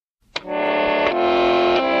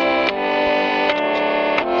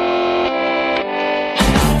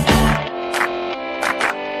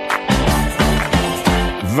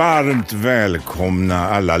Varmt välkomna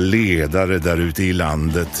alla ledare där ute i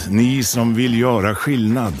landet, ni som vill göra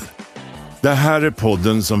skillnad. Det här är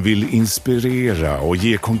podden som vill inspirera och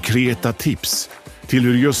ge konkreta tips till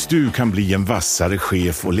hur just du kan bli en vassare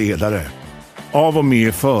chef och ledare. Av och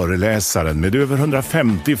med föreläsaren med över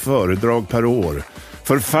 150 föredrag per år,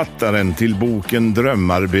 författaren till boken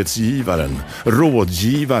Drömarbetsgivaren,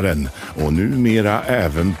 rådgivaren och numera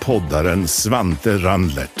även poddaren Svante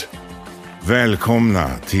Randlert. Välkomna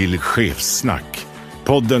till Chefssnack,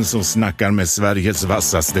 podden som snackar med Sveriges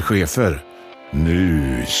vassaste chefer.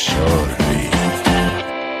 Nu kör vi!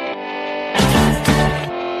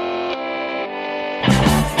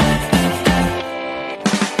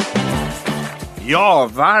 Ja,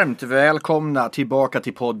 varmt välkomna tillbaka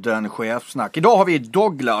till podden Chefssnack. Idag har vi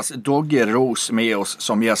Douglas Dogge Roos med oss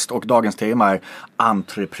som gäst och dagens tema är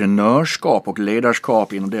entreprenörskap och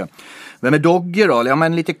ledarskap inom det. Vem är Dogge då? Ja,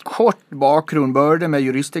 men lite kort bakgrund. Började med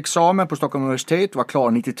juristexamen på Stockholms universitet, var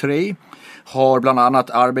klar 93. Har bland annat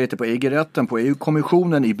arbete på EG-rätten på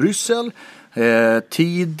EU-kommissionen i Bryssel.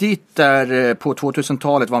 Tidigt där på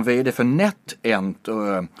 2000-talet var han vd för NetEnt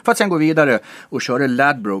för att sen gå vidare och köra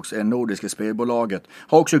Ladbrokes, nordiska spelbolaget.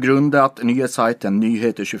 Har också grundat nyhetssajten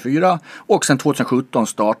Nyheter 24 och sen 2017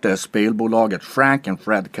 startade spelbolaget Frank and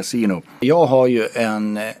Fred Casino. Jag har ju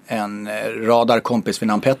en radarkompis vid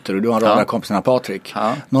namn Petter och du har en radarkompis vid namn Patrik.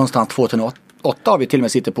 Ja. Någonstans 2008 har vi till och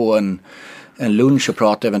med sitter på en lunch och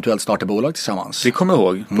pratar eventuellt starta bolag tillsammans. Vi kommer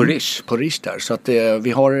ihåg, på Rish. På Rish där, så att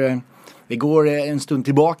vi går en stund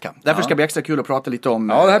tillbaka. Därför ska det bli extra kul att prata lite om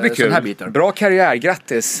det här blir kul. Här bitar. Bra karriär,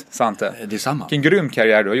 grattis Svante. Detsamma. Vilken grym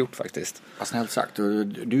karriär du har gjort faktiskt. Ja, snällt sagt.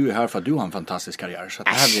 Du är här för att du har en fantastisk karriär. Så att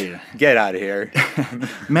det här blir... Get out of here.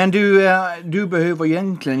 Men du behöver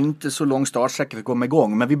egentligen inte så lång startsträcka för att komma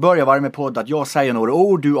igång. Men vi börjar varje med podd att jag säger några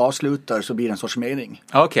ord, du avslutar så blir det en sorts mening.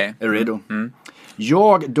 Okej. Är du redo?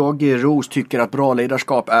 Jag, Dogge Roos, tycker att bra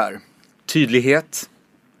ledarskap är tydlighet,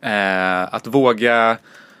 att våga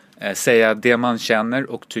säga det man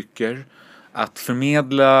känner och tycker, att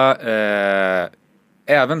förmedla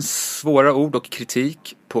även svåra ord och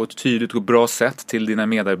kritik på ett tydligt och bra sätt till dina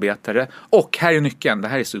medarbetare. Och här är nyckeln, det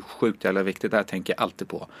här är så sjukt jävla viktigt, det här tänker jag alltid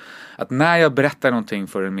på. Att när jag berättar någonting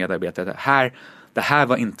för en medarbetare, det här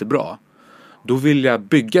var inte bra, då vill jag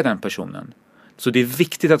bygga den personen. Så det är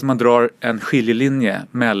viktigt att man drar en skiljelinje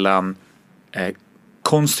mellan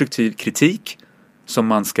konstruktiv kritik som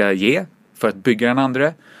man ska ge för att bygga den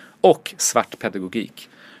andra och svart pedagogik.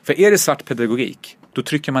 För är det svart pedagogik, då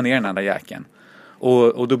trycker man ner den andra jäkeln.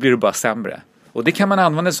 Och då blir det bara sämre. Och det kan man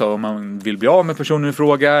använda sig av om man vill bli av med personen i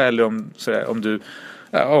fråga eller om du...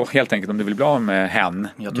 Ja, helt enkelt om du vill bli av med hen.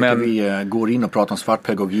 Jag tycker vi går in och pratar om svart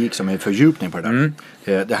pedagogik som är en fördjupning på det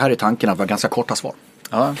där. Det här är tanken att vara ganska korta svar.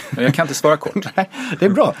 Ja, jag kan inte svara kort. Nej, det är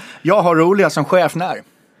bra. Jag har roliga som chef när?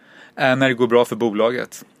 När det går bra för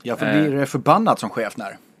bolaget. Jag blir förbannad som chef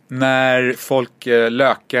när? När folk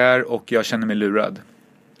lökar och jag känner mig lurad.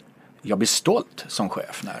 Jag blir stolt som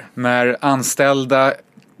chef när? När anställda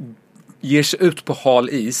ger sig ut på hal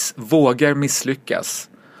is, vågar misslyckas.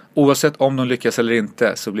 Oavsett om de lyckas eller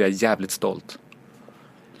inte så blir jag jävligt stolt.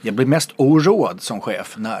 Jag blir mest oroad som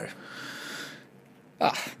chef när?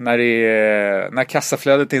 När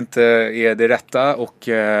kassaflödet inte är det rätta och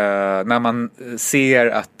när man ser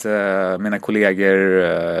att mina kollegor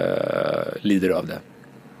lider av det.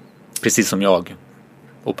 Precis som jag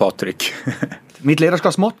och Patrik. Mitt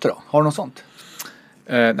ledarskapsmått då? Har du något sånt?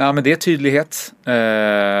 Men det är tydlighet.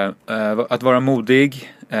 Att vara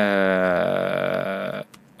modig.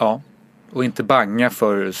 Och inte banga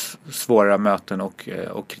för svåra möten och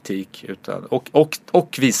kritik.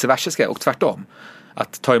 Och vice versa och tvärtom.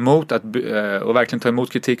 Att ta emot och verkligen ta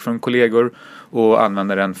emot kritik från kollegor och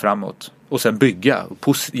använda den framåt. Och sen bygga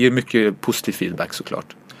och ge mycket positiv feedback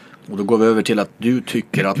såklart. Och då går vi över till att du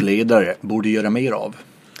tycker att ledare borde göra mer av.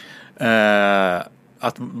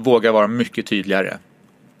 Att våga vara mycket tydligare.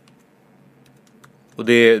 Och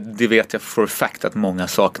det vet jag for fact att många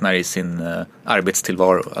saknar i sin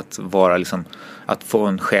arbetstillvaro. Att vara att få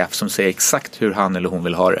en chef som säger exakt hur han eller hon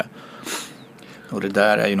vill ha det. Och det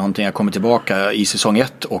där är ju någonting jag kommer tillbaka i säsong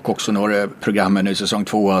 1 och också några programmen i säsong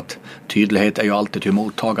 2 att tydlighet är ju alltid hur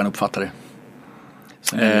mottagaren uppfattar det.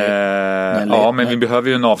 Men vi behöver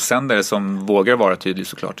ju en avsändare som vågar vara tydlig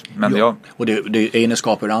såklart. Men och det är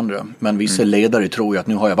egenskaper andra. Men vissa ledare tror ju att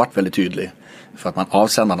nu har jag varit väldigt tydlig. För att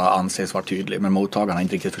avsändarna anses vara tydlig. Men mottagarna har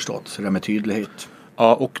inte riktigt förstått. Så det är med tydlighet.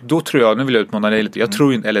 Ja, och då tror jag, nu vill jag utmana dig lite. Jag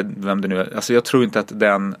tror inte, eller vem det nu är. Alltså jag tror inte att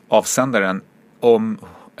den avsändaren, om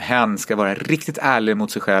hen ska vara riktigt ärlig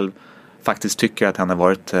mot sig själv, faktiskt tycker att han har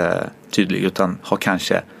varit tydlig. Utan har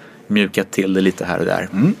kanske mjukat till det lite här och där.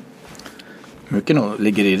 Mycket nog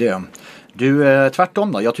ligger i det. Du,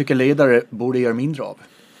 tvärtom då. Jag tycker ledare borde göra mindre av.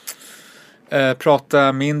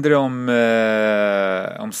 Prata mindre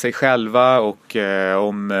om sig själva och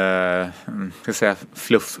om ska säga,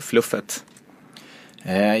 fluffet.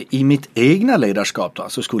 I mitt egna ledarskap då,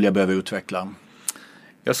 så skulle jag behöva utveckla.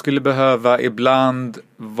 Jag skulle behöva ibland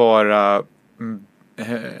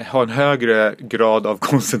ha en högre grad av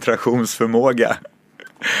koncentrationsförmåga.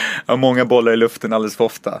 Jag har många bollar i luften alldeles för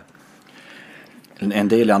ofta. En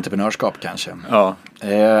del i entreprenörskap kanske. Ja.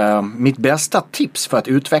 Mitt bästa tips för att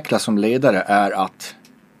utvecklas som ledare är att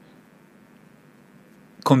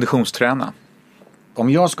konditionsträna. Om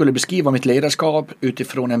jag skulle beskriva mitt ledarskap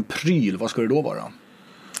utifrån en pryl, vad skulle det då vara?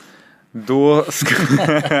 Då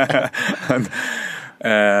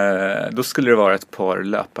skulle det vara ett par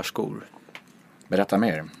löparskor. Berätta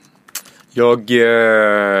mer. Jag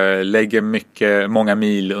lägger många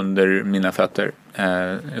mil under mina fötter.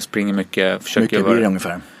 Jag springer mycket. Mycket blir det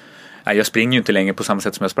ungefär? Nej, jag springer ju inte längre på samma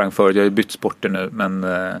sätt som jag sprang förut. Jag har ju bytt sporter nu.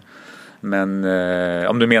 Men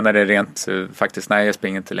om du menar det rent faktiskt, nej, jag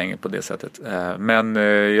springer inte längre på det sättet. Men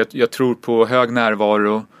jag tror på hög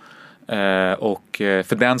närvaro. Och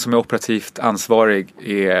för den som är operativt ansvarig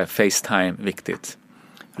är FaceTime viktigt.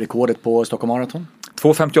 Rekordet på Stockholm Marathon?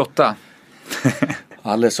 2.58.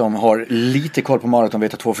 Alla som har lite koll på maraton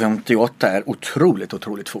vet att 2.58 är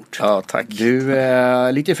otroligt fort. Ja, tack. Du,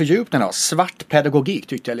 lite fördjupning då. Svart pedagogik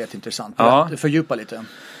tyckte jag lät intressant. Ja. Fördjupa lite.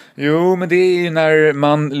 Jo, men det är ju när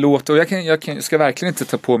man låter, och jag ska verkligen inte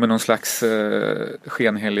ta på mig någon slags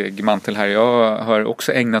skenhelig mantel här. Jag har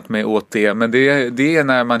också ägnat mig åt det, men det är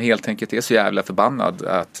när man helt enkelt är så jävla förbannad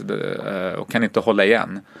och kan inte hålla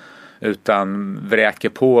igen. Utan vräker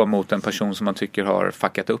på mot en person som man tycker har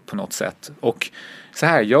fuckat upp på något sätt. Och så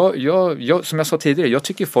här, jag, som jag sa tidigare, jag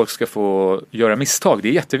tycker folk ska få göra misstag. Det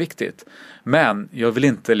är jätteviktigt. Men jag vill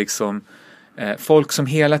inte liksom folk som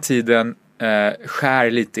hela tiden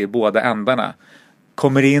skär lite i båda ändarna.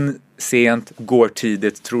 Kommer in sent, går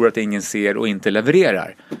tidigt, tror att ingen ser och inte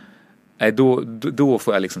levererar. Då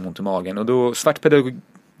får jag liksom ont i magen. Och då, svart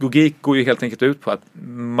pedagogik går ju helt enkelt ut på att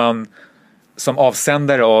man som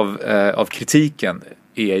avsändare av kritiken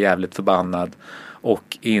är jävligt förbannad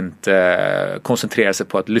och inte koncentrerar sig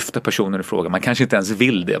på att lyfta personer i fråga. Man kanske inte ens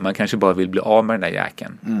vill det. Man kanske bara vill bli av med den där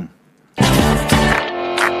jäkeln. Mm.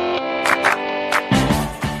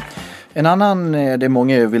 En annan, det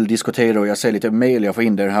många vill diskutera och jag ser lite mejl jag får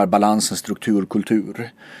in det här balansen struktur kultur.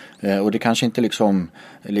 Och det kanske inte liksom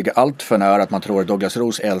ligger allt för nära att man tror att Douglas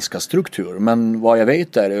Rose älskar struktur. Men vad jag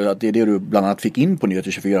vet är att det är det du bland annat fick in på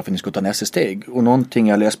Nyheter 24 för att ni ska ta nästa steg. Och någonting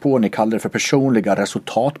jag läst på, ni kallar det för personliga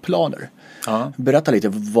resultatplaner. Ja. Berätta lite,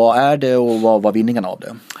 vad är det och vad var vinningen av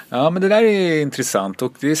det? Ja, men det där är intressant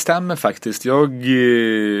och det stämmer faktiskt. Jag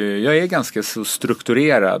är ganska så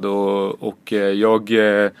strukturerad och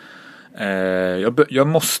jag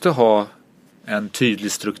måste ha en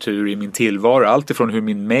tydlig struktur i min tillvaro. Allt ifrån hur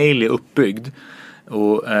min mail är uppbyggd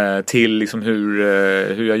och till liksom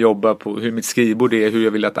hur jag jobbar på, hur mitt skrivbord är, hur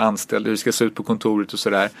jag vill att anställda, hur det ska se ut på kontoret och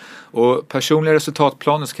sådär. Och personliga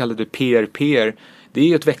resultatplaner, så kallade PRP, det är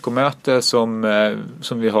ju ett veckomöte som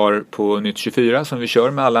vi har på Nytt 24 som vi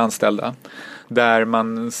kör med alla anställda. Där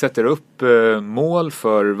man sätter upp mål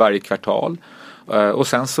för varje kvartal. Och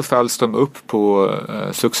sen så följs de upp på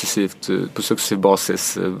successiv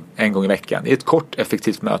basis en gång i veckan. I ett kort,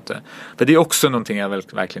 effektivt möte. För det är också någonting jag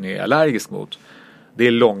verkligen är allergisk mot. Det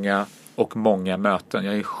är långa och många möten.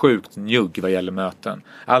 Jag är sjukt njugg vad gäller möten.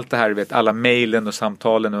 Allt det här, alla mejlen och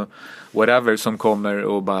samtalen och whatever som kommer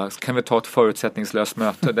och bara, kan vi ta ett förutsättningslöst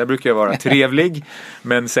möte? Där brukar jag vara trevlig,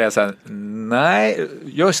 men säga så här, nej,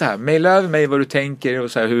 gör så här, mejla över mig vad du tänker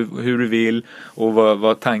och så här, hur du vill och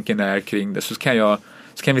vad tanken är kring det. Så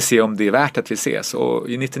kan vi se om det är värt att vi ses. Och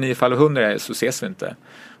i 99 fall och 100 så ses vi inte.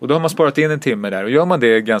 Och då har man sparat in en timme där. Och gör man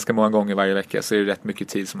det ganska många gånger varje vecka så är det rätt mycket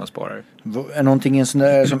tid som man sparar. Är någonting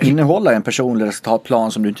som innehåller en personlig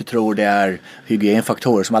resultatplan som du inte tror det är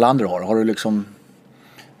hygienfaktorer som alla andra har? Har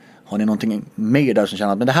ni någonting mer där som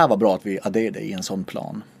känner att men det här var bra att vi adderade i en sån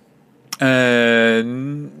plan?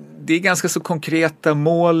 Det är ganska så konkreta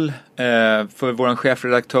mål. För våran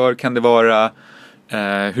chefredaktör kan det vara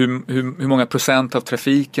hur många procent av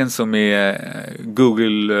trafiken som är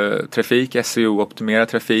Google-trafik, SEO-optimerad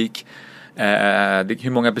trafik, hur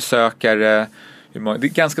många besökare, det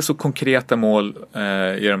är ganska så konkreta mål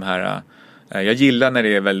i de här. Jag gillar när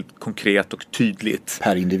det är väldigt konkret och tydligt.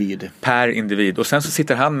 Per individ. Och sen så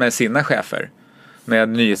sitter han med sina chefer, med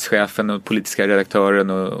nyhetschefen och politiska redaktören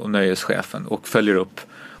och nöjeschefen och följer upp,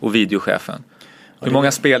 och videochefen.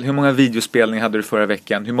 Hur många videospelningar hade du förra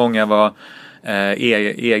veckan? Hur många var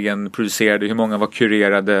egenproducerade, hur många var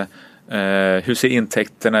kurerade, Hur ser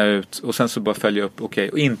intäkterna ut? Och sen så bara följa upp, okej.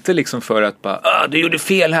 Och inte liksom för att bara, du gjorde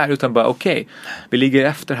fel här, utan bara okej, vi ligger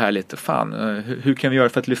efter här lite, fan, hur kan vi göra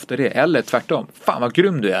för att lyfta det? Eller tvärtom, fan vad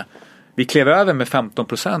grym du är. Vi klev över med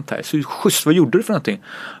 15% här. Så schysst, vad gjorde du för någonting?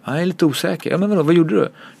 Jag är lite osäker. Ja, men vad gjorde du?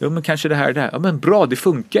 Jo, men kanske det här. Ja, men bra, det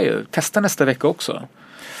funkar ju. Testa nästa vecka också.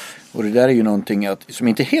 Och det där är ju någonting som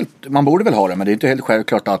inte helt, man borde väl ha det, men det är inte helt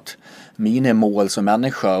självklart att mina mål som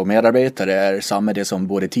människa och medarbetare är samma det som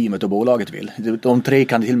både teamet och bolaget vill. De tre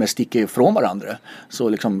kan till och med sticka ifrån varandra. Så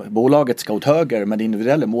liksom bolaget ska åt höger, men det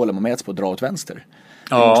individuella målet man mäts på att dra åt vänster.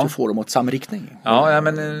 Du måste få dem åt samma riktning. Ja,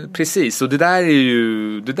 men precis. Och det där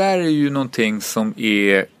är ju någonting som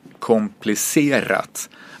är komplicerat.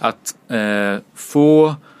 Att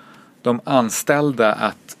få de anställda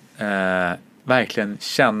att verkligen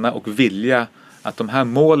känna och vilja att de här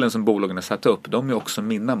målen som bolagen har satt upp, de är också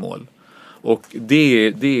mina mål. Och det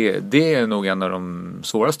är nog en av de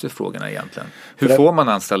svåraste frågorna egentligen. Hur får man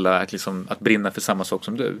anställda att brinna för samma sak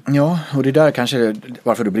som du? Ja, och det där kanske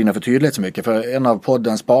varför du brinner för tydlighet så mycket. För en av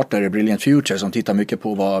poddens partner är Brilliant Future som tittar mycket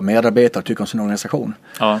på vad medarbetare tycker om sin organisation.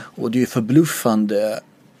 Ja. Och det är ju förbluffande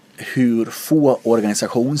hur få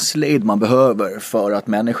organisationsled man behöver för att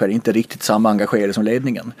människor inte riktigt samma engagerade som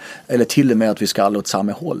ledningen. Eller till och med att vi ska alla åt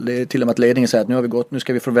samma håll. Det är till och med att ledningen säger att nu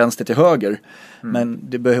ska vi från vänster till höger. Men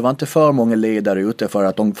det behöver inte för många ledare ute för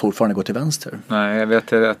att de fortfarande går till vänster. Nej, jag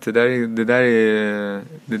vet att det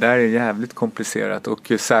där är jävligt komplicerat.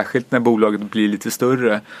 Och särskilt när bolaget blir lite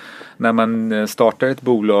större. När man startar ett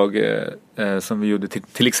bolag som vi gjorde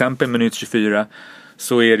till exempel Minut 24,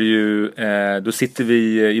 så är det ju, då sitter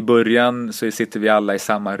vi i början så sitter vi alla i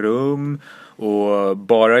samma rum och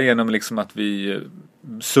bara genom liksom att vi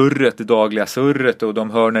det dagliga surret och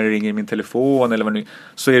de hör när det ringer i min telefon eller vad nu,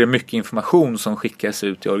 så är det mycket information som skickas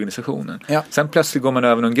ut i organisationen. Ja. Sen plötsligt går man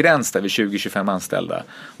över någon gräns där vid 20-25 anställda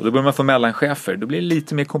och då börjar man få mellanchefer. Då blir det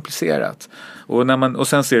lite mer komplicerat. Och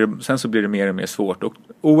sen så blir det mer och mer svårt. Och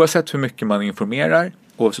oavsett hur mycket man informerar,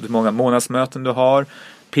 oavsett hur många månadsmöten du har,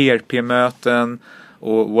 PRP-möten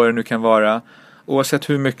och vad det nu kan vara. Oavsett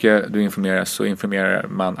hur mycket du informerar så informerar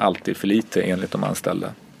man alltid för lite enligt de anställda.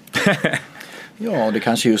 Ja, det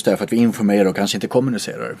kanske är just därför att vi informerar och kanske inte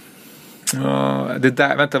kommunicerar. Ja, det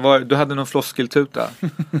där, vänta, du hade någon floskeltuta.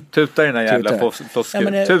 Tuta i den här jävla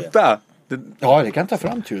floskel. Ja, tuta! Ja, det kan ta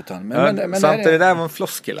fram tutan. Men sant, det där var en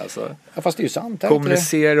floskel alltså. Ja, fast det är ju sant.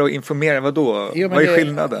 Kommunicera och informera, vadå? Jo, vad är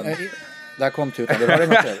skillnaden? Där kom tutan, det var det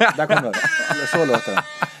något där kom den. Så låter det.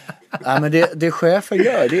 Ja, men det chefer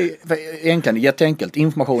gör, det är egentligen jätteenkelt.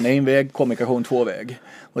 Information en väg, kommunikation två väg.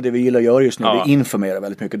 Och det vi gillar att göra just nu, det är informera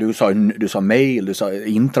väldigt mycket. Du sa mail, du sa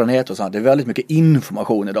intranät och sånt. Det är väldigt mycket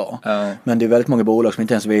information idag. Men det är väldigt många bolag som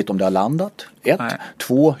inte ens vet om det har landat. 1,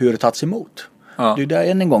 2, hur det tagits emot. Det är där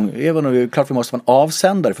än en gång, även om det är klart vi måste vara en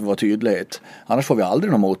avsändare för att vara tydlighet. Annars får vi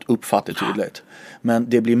aldrig någon mot uppfattad tydlighet. Men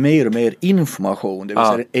det blir mer och mer information. Det vill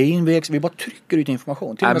säga envägs, vi bara trycker ut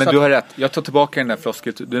information. Nej, men du har rätt. Jag tar tillbaka den där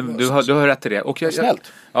floskeln. Du har rätt i det. Och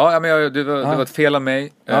snällt. Ja, men det var ett fel av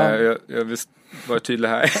mig. Jag vill vara tydlig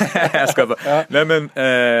här. Jag ska bara. Nej,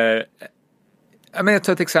 men jag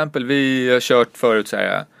tar ett exempel. Vi har kört förut så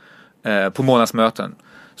här, på månadsmöten.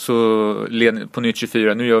 Så på Nytt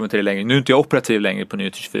 24, nu gör vi inte det längre. Nu är inte jag operativ längre på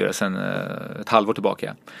Nytt 24 sedan ett halvår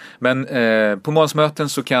tillbaka. Men på månadsmöten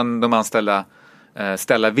så kan de anställda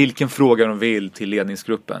ställa vilken fråga de vill till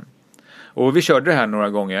ledningsgruppen. Och vi körde det här några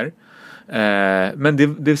gånger.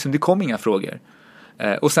 Men det kom inga frågor.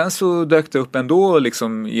 Och sen så dök det upp ändå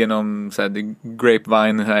liksom genom så här,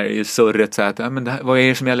 grapevine här i surret så att men vad är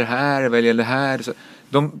det som gäller här? Vad gäller här? Så,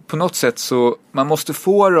 på något sätt så man måste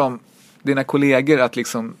få dina kollegor att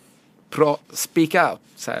liksom speak out.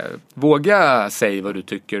 Så här, våga säga vad du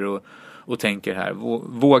tycker och tänker här.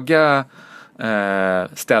 Våga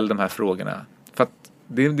ställa de här frågorna. För att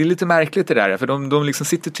det är lite märkligt det där. För de liksom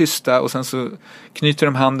sitter tysta och sen så knyter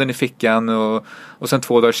de handen i fickan och sen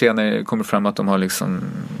 2 dagar senare kommer fram att de har liksom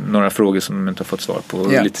några frågor som de inte har fått svar på.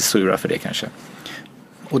 Och är lite sura för det kanske.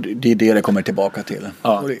 Och det är det kommer tillbaka till.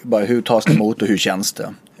 Och det är bara hur tas det emot och hur känns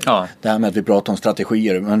det? Det här med att vi pratar om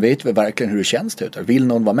strategier. Men vet vi verkligen hur det känns det? Vill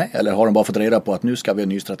någon vara med? Eller har de bara fått reda på att nu ska vi ha en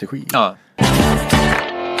ny strategi?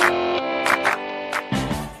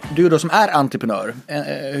 Du då som är entreprenör,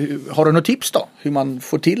 har du något tips då? Hur man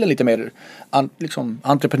får till en lite mer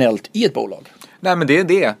entreprenellt i ett bolag? Nej, men det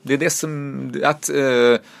är det som att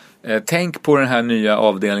tänk på den här nya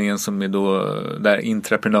avdelningen som är då där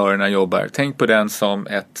intraprenörerna jobbar. Tänk på den som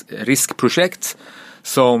ett riskprojekt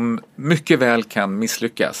som mycket väl kan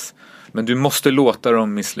misslyckas. Men du måste låta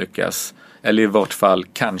dem misslyckas. Eller i vart fall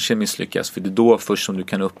kanske misslyckas. För det är då först som du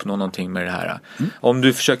kan uppnå någonting med det här. Om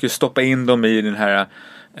du försöker stoppa in dem i den här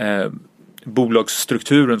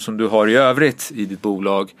bolagsstrukturen som du har i övrigt i ditt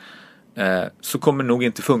bolag, så kommer det nog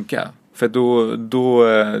inte funka. För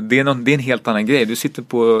det är en helt annan grej. Du sitter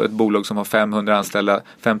på ett bolag som har 500 anställda,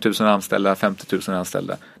 5000 anställda, 50 000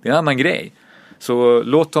 anställda. Det är en annan grej. Så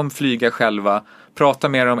låt dem flyga själva. Prata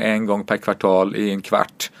med dem en gång per kvartal i en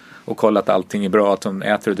kvart. Och kolla att allting är bra, att de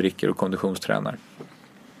äter och dricker och konditionstränar.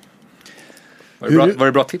 Var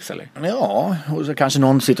det bra tips eller? Ja, och så kanske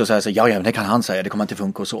någon sitter och säger så, ja, det kan han säga, det kommer inte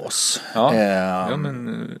funka hos oss. Ja,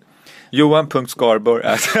 men Johan.Skarborg.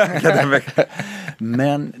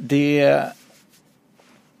 Men det...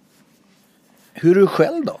 Hur är du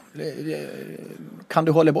själv då? Kan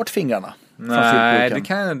du hålla bort fingrarna? Nej, det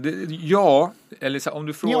kan ja. Eller så, om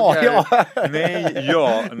du frågar... Ja. Nej,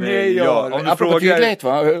 ja. Om du frågar...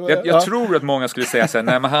 Jag tror att många skulle säga så här,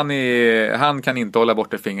 nej men han kan inte hålla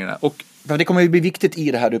bort fingrarna. Och det kommer ju bli viktigt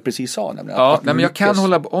i det här du precis sa. Nämligen, men jag kan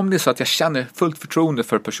hålla... Om det är så att jag känner fullt förtroende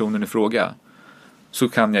för personen i fråga, så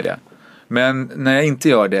kan jag det. Men när jag inte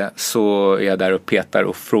gör det så är jag där och petar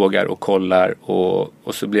och frågar och kollar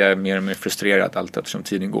och så blir jag mer och mer frustrerad allt eftersom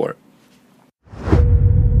tiden går.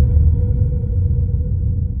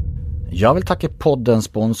 Jag vill tacka poddens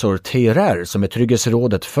sponsor TRR som är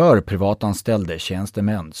trygghetsrådet för privatanställda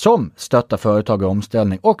tjänstemän som stöttar företag i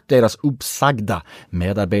omställning och deras uppsagda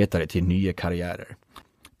medarbetare till nya karriärer.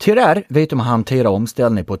 TRR vet att hantera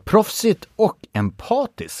omställning på ett proffsigt och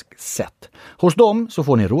empatiskt sätt. Hos dem så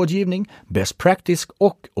får ni rådgivning, best practice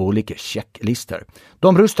och olika checklistor.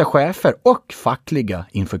 De rustar chefer och fackliga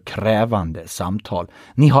inför krävande samtal.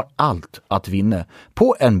 Ni har allt att vinna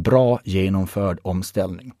på en bra genomförd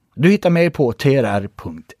omställning. Du hittar mer på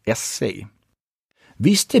trr.se.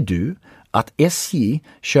 Visste du att SJ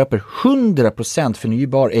köper 100%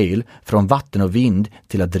 förnybar el från vatten och vind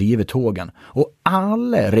till att driva tågen? Och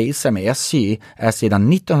alla resor med SJ är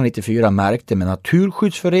sedan 1994 märkta med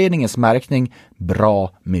Naturskyddsföreningens märkning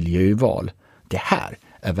Bra miljöval. Det här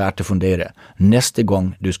är värt att fundera nästa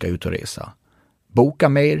gång du ska ut och resa. Boka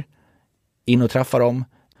mer, in och träffa dem.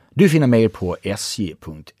 Du finner mer på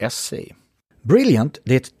sj.se. Brilliant,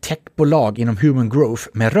 det är ett techbolag inom human growth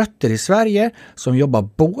med rötter i Sverige som jobbar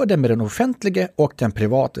både med den offentliga och den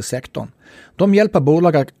privata sektorn. De hjälper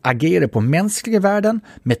bolag att agera på mänskliga värden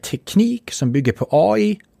med teknik som bygger på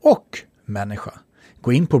AI och människa.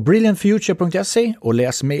 Gå in på brilliantfuture.se och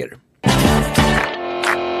läs mer.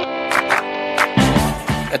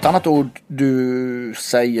 Ett annat ord du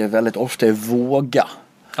säger väldigt ofta är våga.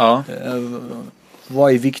 Ja.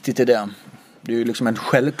 Vad är viktigt i det? Det är ju liksom en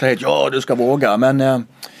självklarhet, ja du ska våga, men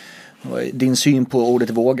din syn på ordet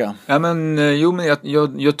våga? Ja men,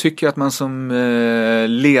 jag tycker att man som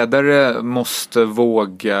ledare måste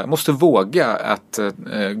våga att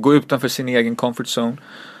gå utanför sin egen comfort zone.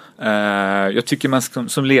 Jag tycker man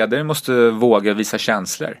som ledare måste våga visa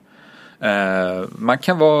känslor. Man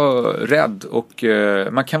kan vara rädd och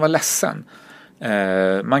man kan vara ledsen.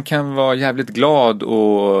 Man kan vara jävligt glad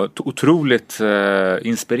och otroligt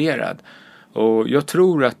inspirerad. Och jag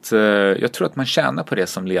tror att man tjänar på det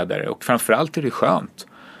som ledare, och framförallt är det skönt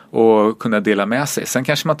att kunna dela med sig. Sen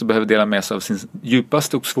kanske man inte behöver dela med sig av sin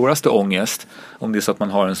djupaste och svåraste ångest, om det är så att man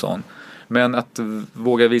har en sån. Men att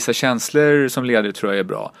våga visa känslor som ledare tror jag är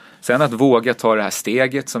bra. Sen att våga ta det här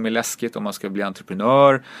steget som är läskigt om man ska bli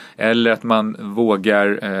entreprenör, eller att man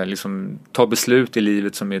vågar liksom ta beslut i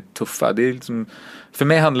livet som är tuffa. Det är liksom, för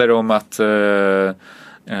mig handlar det om att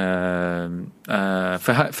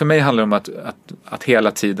för mig handlar det om att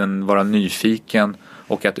hela tiden vara nyfiken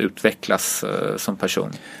och att utvecklas som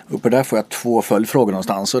person. Och på där får jag 2 följdfrågor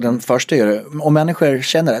någonstans. Och den första är, om människor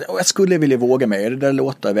känner att jag skulle vilja våga mer, det där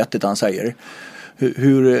låter vettigt han säger.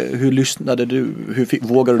 Hur lyssnade du? Hur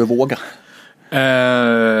vågade du våga?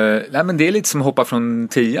 Nej, men det är lite som att hoppa från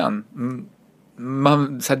 10.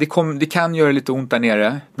 Det kan göra lite ont där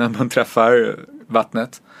nere när man träffar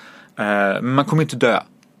vattnet. Men man kommer inte dö.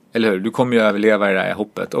 Eller hur? Du kommer ju överleva i det här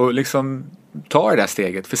hoppet. Och liksom ta det där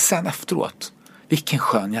steget. För sen efteråt, vilken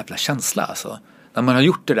skön jävla känsla alltså. När man har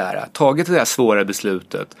gjort det där, tagit det där svåra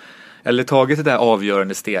beslutet. Eller tagit det där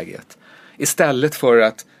avgörande steget. Istället för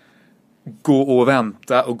att gå och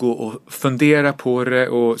vänta och gå och fundera på det.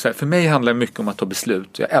 Och så här, för mig handlar det mycket om att ta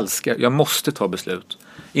beslut. Jag måste ta beslut.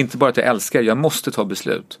 Inte bara att jag älskar, jag måste ta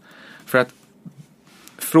beslut. För att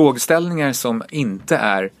frågeställningar som inte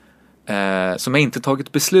är som jag inte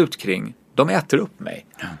tagit beslut kring, de äter upp mig.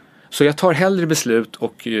 Ja. Så jag tar hellre beslut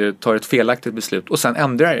och tar ett felaktigt beslut och sen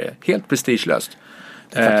ändrar det helt prestigelöst.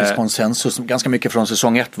 Det är faktiskt konsensus. Ganska mycket från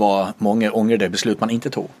säsong 1 var många ångrade beslut man inte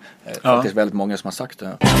tog. Faktiskt väldigt många som har sagt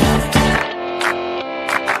det.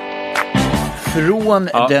 Från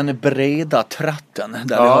den breda tratten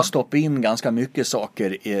där vi har stoppat in ganska mycket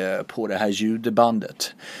saker på det här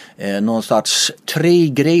ljudbandet. Någonstans 3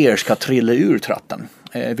 grejer ska trilla ur tratten.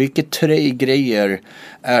 Vilket 3 grejer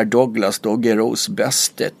är Douglas Dogge Rose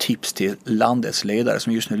bästa tips till landets ledare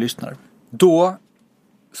som just nu lyssnar? Då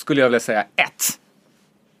skulle jag vilja säga 1.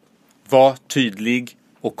 Var tydlig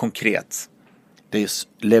och konkret. Det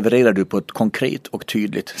levererar du på ett konkret och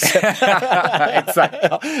tydligt sätt. Exakt.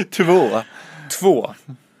 2.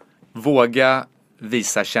 Våga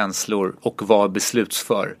visa känslor och vara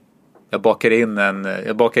beslutsför. Jag bakar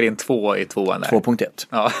in 2 i 2:an där. 2.1.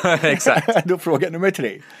 Ja, exakt. Då fråga nummer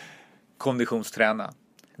 3. Konditionsträna.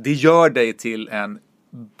 Det gör dig till en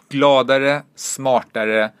gladare,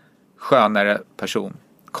 smartare, skönare person.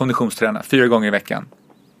 Konditionsträna 4 gånger i veckan.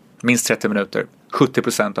 Minst 30 minuter.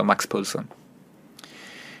 70% av maxpulsen.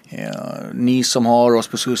 Ja, ni som har oss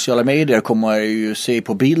på sociala medier kommer ju se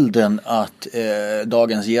på bilden att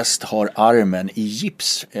dagens gäst har armen i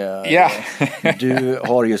gips. Du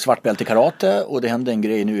har ju svart bälte i karate och det hände en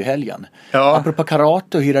grej nu i helgen. Ja. Apropå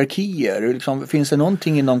karate och hierarkier, liksom, finns det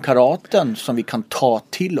någonting inom karaten som vi kan ta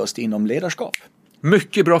till oss inom ledarskap?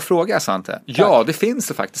 Mycket bra fråga, Svante. Ja, det finns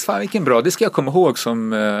det faktiskt. Fan, vilken bra. Det ska jag komma ihåg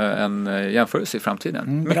som en jämförelse i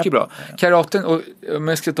framtiden. Mycket bra. Karaten, och om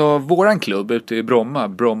jag ska ta våran klubb ute i Bromma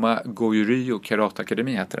Goju-Ryu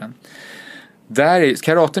Karateakademi heter den.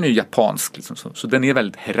 Karaten är ju japansk, liksom, så den är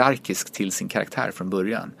väldigt hierarkisk till sin karaktär från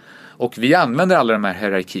början. Och vi använder alla de här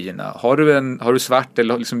hierarkierna. Har du svart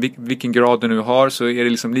eller liksom vilken grad du nu har, så är det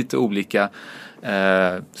liksom lite olika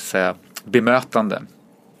bemötande.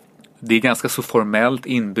 Det är ganska så formellt,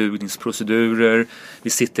 inbugningsprocedurer. Vi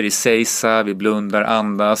sitter i seisa, vi blundar,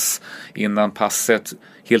 andas innan passet,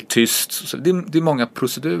 helt tyst. Så det är många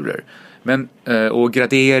procedurer. Och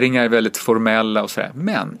graderingar är väldigt formella och sådär.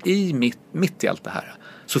 Men mitt i allt det här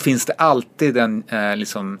så finns det alltid en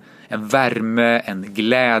värme, en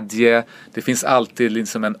glädje. Det finns alltid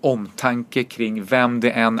liksom en omtanke kring vem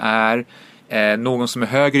det än är. Någon som är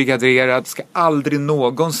högre graderad ska aldrig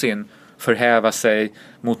någonsin förhäva sig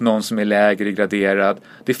mot någon som är lägre graderad.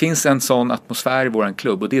 Det finns en sån atmosfär i våran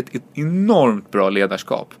klubb och det är ett enormt bra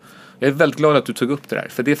ledarskap. Jag är väldigt glad att du tog upp det där,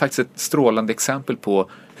 för det är faktiskt ett strålande exempel på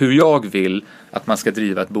hur jag vill att man ska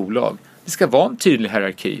driva ett bolag. Det ska vara en tydlig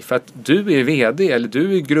hierarki, för att du är vd eller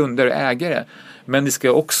du är grundare och ägare, men det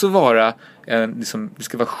ska också vara det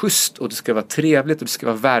ska vara schysst och det ska vara trevligt och det ska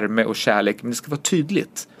vara värme och kärlek, men det ska vara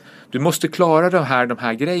tydligt. Du måste klara de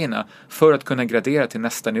här grejerna för att kunna gradera till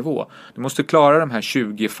nästa nivå. Du måste klara de här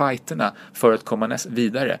 20 fighterna för att komma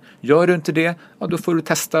vidare. Gör du inte det, då får du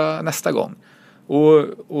testa nästa gång.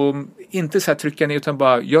 Och inte så här trycka ner, utan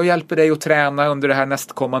bara, jag hjälper dig att träna under det här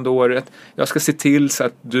nästkommande året. Jag ska se till så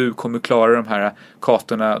att du kommer klara de här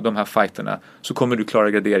katorna, de här fighterna. Så kommer du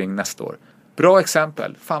klara gradering nästa år. Bra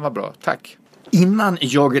exempel, fan vad bra, tack. Innan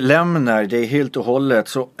jag lämnar det helt och hållet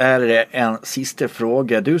så är det en sista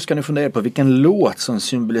fråga. Du ska nu fundera på vilken låt som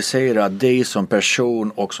symboliserar dig som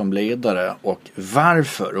person och som ledare och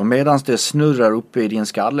varför. Och medan det snurrar uppe i din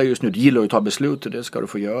skalle just nu, du gillar att ta beslut och det ska du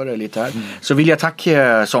få göra lite här. Så vill jag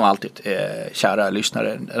tacka som alltid kära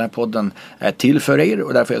lyssnare. Den här podden är till för er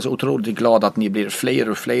och därför är jag så otroligt glad att ni blir fler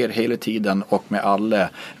och fler hela tiden och med alla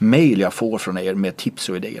mejl jag får från er med tips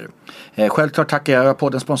och idéer. Självklart tackar jag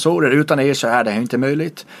poddens sponsorer. Utan er så är det här inte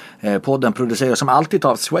möjligt. Podden produceras som alltid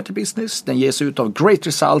av Sweater Business. Den ges ut av Great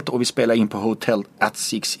Result och vi spelar in på Hotel at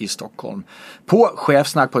Six i Stockholm. På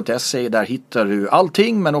chefsnack.se där hittar du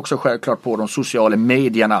allting, men också självklart på de sociala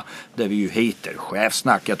medierna där vi ju heter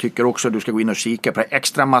Chefsnack. Jag tycker också att du ska gå in och kika på det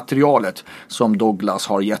extra materialet som Douglas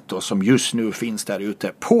har gett oss, som just nu finns där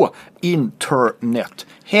ute på internet.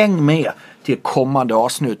 Häng med till kommande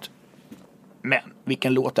avsnitt. Men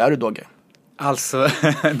vilken låt är det, Dogge? Alltså,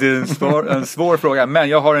 det är en svår fråga. Men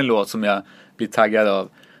jag har en låt som jag blir taggad av.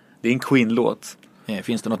 Det är en Queen-låt.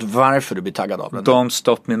 Finns det något varför du blir taggad av den? Don't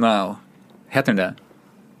Stop Me Now. Heter den det?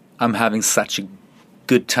 I'm having such a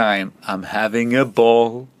good time. I'm having a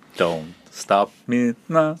ball. Don't stop me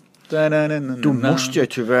now. Då måste jag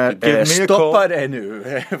tyvärr stoppa det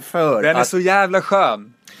nu. För den är så jävla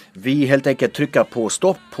skön. Vi helt enkelt trycker på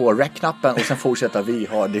stopp på rec-knappen och sen fortsätter vi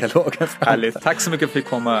ha dialogen. Härligt. Tack så mycket för att du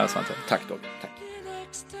kom, Svante. Tack då. Tack.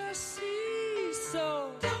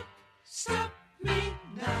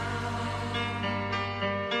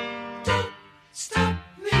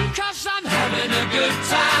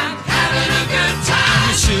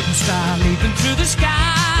 Shooting star leaping